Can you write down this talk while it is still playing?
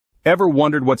Ever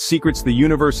wondered what secrets the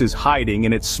universe is hiding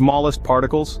in its smallest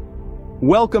particles?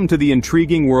 Welcome to the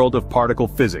intriguing world of particle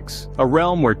physics, a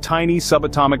realm where tiny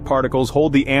subatomic particles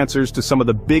hold the answers to some of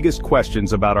the biggest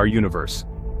questions about our universe.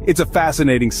 It's a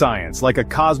fascinating science, like a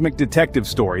cosmic detective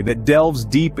story that delves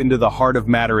deep into the heart of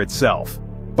matter itself.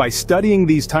 By studying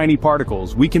these tiny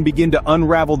particles, we can begin to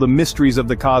unravel the mysteries of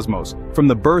the cosmos, from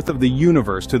the birth of the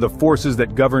universe to the forces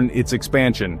that govern its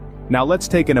expansion. Now let's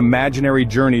take an imaginary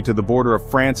journey to the border of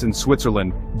France and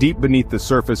Switzerland, deep beneath the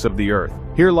surface of the Earth.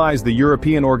 Here lies the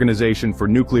European Organization for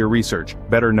Nuclear Research,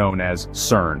 better known as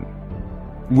CERN.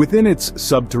 Within its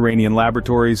subterranean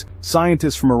laboratories,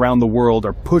 scientists from around the world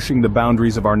are pushing the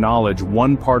boundaries of our knowledge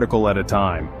one particle at a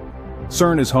time.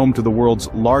 CERN is home to the world's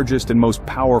largest and most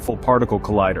powerful particle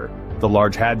collider, the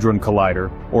Large Hadron Collider,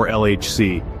 or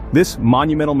LHC. This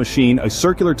monumental machine, a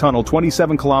circular tunnel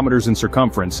 27 kilometers in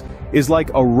circumference, is like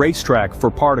a racetrack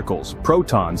for particles.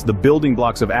 Protons, the building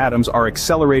blocks of atoms, are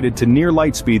accelerated to near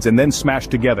light speeds and then smashed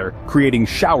together, creating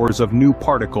showers of new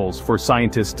particles for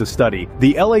scientists to study.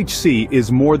 The LHC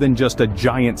is more than just a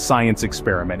giant science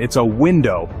experiment. It's a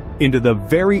window into the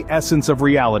very essence of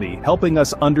reality, helping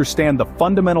us understand the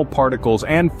fundamental particles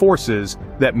and forces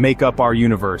that make up our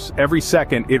universe. Every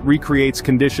second, it recreates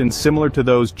conditions similar to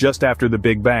those just after the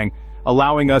Big Bang,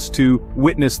 allowing us to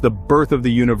witness the birth of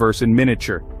the universe in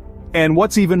miniature. And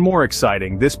what's even more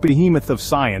exciting, this behemoth of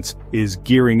science is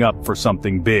gearing up for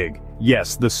something big.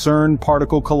 Yes, the CERN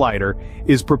Particle Collider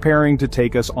is preparing to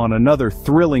take us on another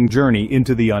thrilling journey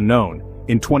into the unknown.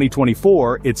 In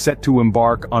 2024, it's set to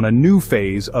embark on a new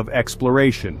phase of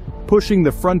exploration, pushing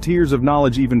the frontiers of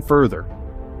knowledge even further.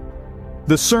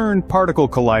 The CERN Particle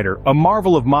Collider, a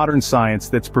marvel of modern science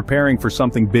that's preparing for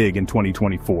something big in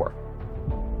 2024.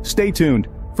 Stay tuned,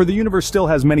 for the universe still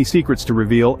has many secrets to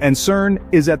reveal, and CERN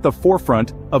is at the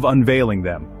forefront of unveiling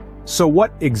them. So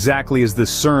what exactly is the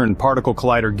CERN Particle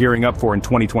Collider gearing up for in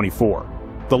 2024?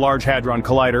 The Large Hadron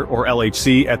Collider, or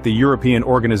LHC, at the European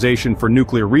Organization for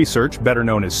Nuclear Research, better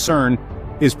known as CERN,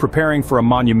 is preparing for a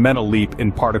monumental leap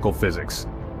in particle physics.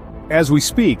 As we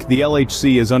speak, the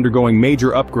LHC is undergoing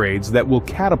major upgrades that will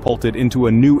catapult it into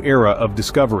a new era of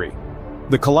discovery.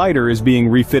 The collider is being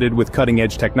refitted with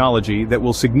cutting-edge technology that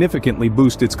will significantly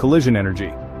boost its collision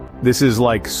energy. This is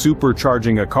like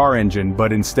supercharging a car engine,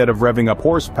 but instead of revving up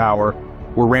horsepower,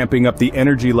 we're ramping up the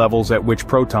energy levels at which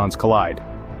protons collide.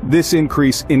 This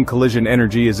increase in collision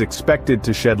energy is expected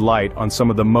to shed light on some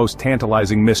of the most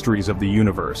tantalizing mysteries of the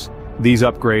universe. These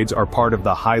upgrades are part of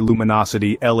the High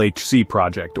Luminosity LHC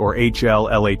project, or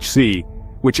HLLHC,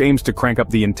 which aims to crank up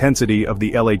the intensity of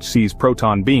the LHC's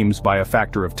proton beams by a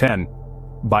factor of 10.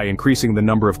 By increasing the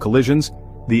number of collisions,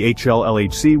 the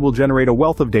HLLHC will generate a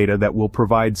wealth of data that will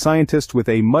provide scientists with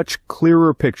a much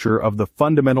clearer picture of the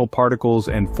fundamental particles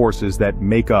and forces that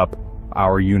make up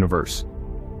our universe.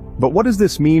 But what does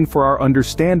this mean for our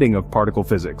understanding of particle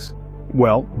physics?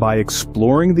 Well, by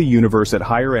exploring the universe at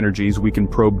higher energies, we can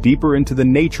probe deeper into the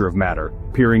nature of matter,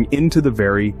 peering into the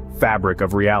very fabric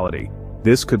of reality.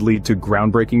 This could lead to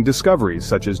groundbreaking discoveries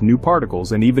such as new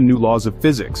particles and even new laws of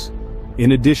physics.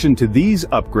 In addition to these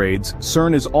upgrades,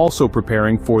 CERN is also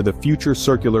preparing for the Future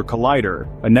Circular Collider,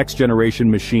 a next-generation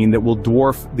machine that will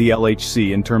dwarf the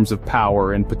LHC in terms of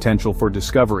power and potential for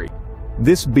discovery.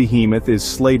 This behemoth is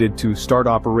slated to start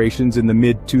operations in the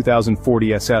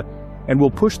mid-2040s and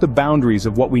will push the boundaries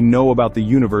of what we know about the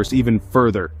universe even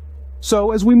further.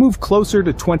 So as we move closer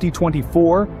to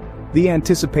 2024, the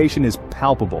anticipation is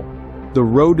palpable. The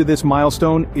road to this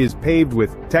milestone is paved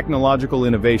with technological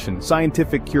innovation,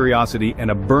 scientific curiosity,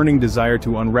 and a burning desire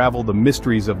to unravel the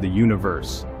mysteries of the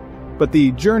universe. But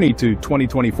the journey to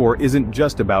 2024 isn't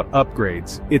just about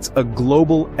upgrades, it's a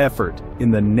global effort in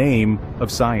the name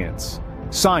of science.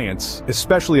 Science,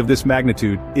 especially of this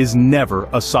magnitude, is never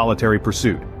a solitary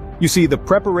pursuit. You see, the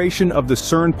preparation of the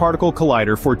CERN Particle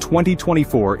Collider for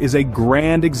 2024 is a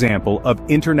grand example of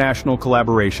international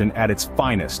collaboration at its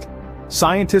finest.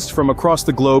 Scientists from across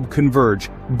the globe converge,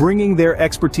 bringing their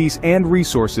expertise and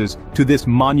resources to this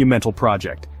monumental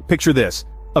project. Picture this: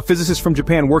 a physicist from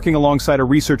Japan working alongside a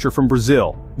researcher from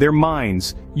Brazil, their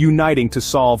minds uniting to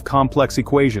solve complex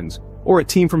equations, or a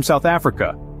team from South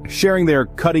Africa, sharing their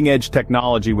cutting-edge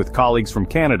technology with colleagues from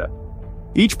Canada.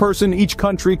 Each person, each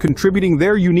country contributing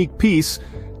their unique piece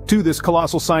to this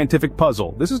colossal scientific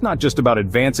puzzle. This is not just about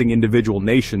advancing individual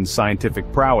nations'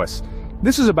 scientific prowess.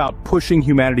 This is about pushing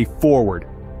humanity forward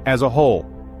as a whole.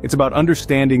 It's about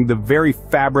understanding the very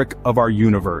fabric of our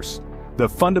universe, the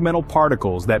fundamental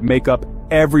particles that make up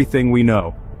everything we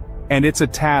know. And it's a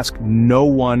task no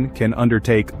one can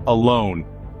undertake alone.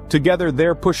 Together,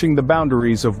 they're pushing the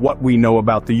boundaries of what we know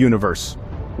about the universe.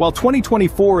 While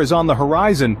 2024 is on the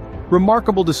horizon,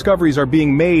 Remarkable discoveries are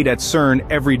being made at CERN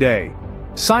every day.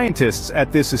 Scientists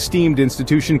at this esteemed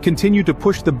institution continue to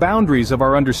push the boundaries of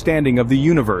our understanding of the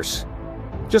universe.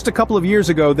 Just a couple of years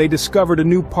ago, they discovered a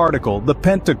new particle, the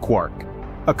pentaquark,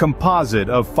 a composite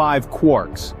of 5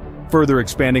 quarks, further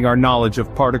expanding our knowledge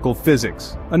of particle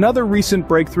physics. Another recent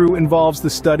breakthrough involves the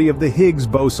study of the Higgs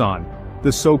boson,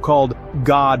 the so-called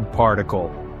God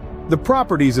particle. The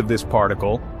properties of this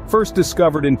particle, first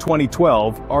discovered in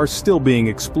 2012, are still being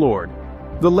explored.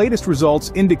 The latest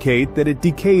results indicate that it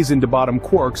decays into bottom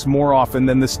quarks more often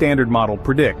than the standard model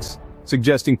predicts,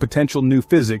 suggesting potential new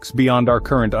physics beyond our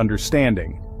current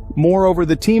understanding. Moreover,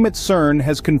 the team at CERN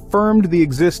has confirmed the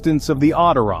existence of the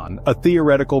autoron, a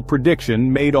theoretical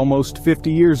prediction made almost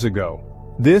 50 years ago.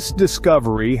 This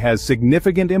discovery has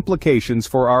significant implications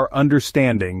for our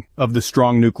understanding of the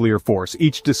strong nuclear force,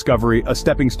 each discovery a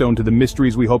stepping stone to the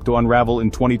mysteries we hope to unravel in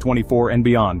 2024 and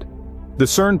beyond. The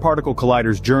CERN Particle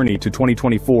Collider's journey to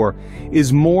 2024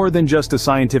 is more than just a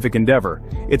scientific endeavor.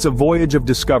 It's a voyage of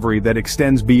discovery that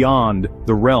extends beyond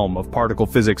the realm of particle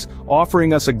physics,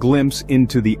 offering us a glimpse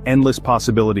into the endless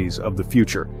possibilities of the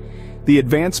future. The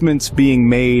advancements being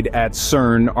made at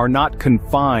CERN are not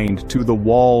confined to the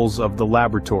walls of the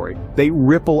laboratory. They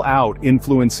ripple out,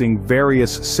 influencing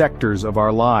various sectors of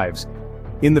our lives.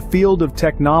 In the field of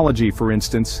technology, for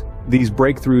instance, these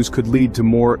breakthroughs could lead to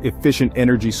more efficient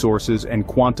energy sources and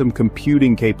quantum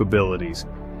computing capabilities.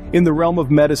 In the realm of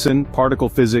medicine, particle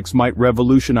physics might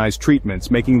revolutionize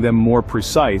treatments, making them more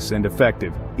precise and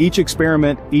effective. Each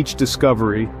experiment, each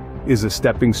discovery, is a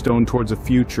stepping stone towards a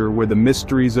future where the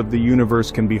mysteries of the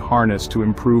universe can be harnessed to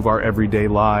improve our everyday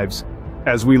lives.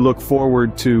 As we look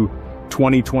forward to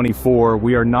 2024,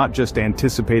 we are not just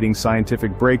anticipating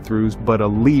scientific breakthroughs, but a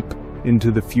leap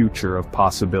into the future of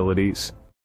possibilities.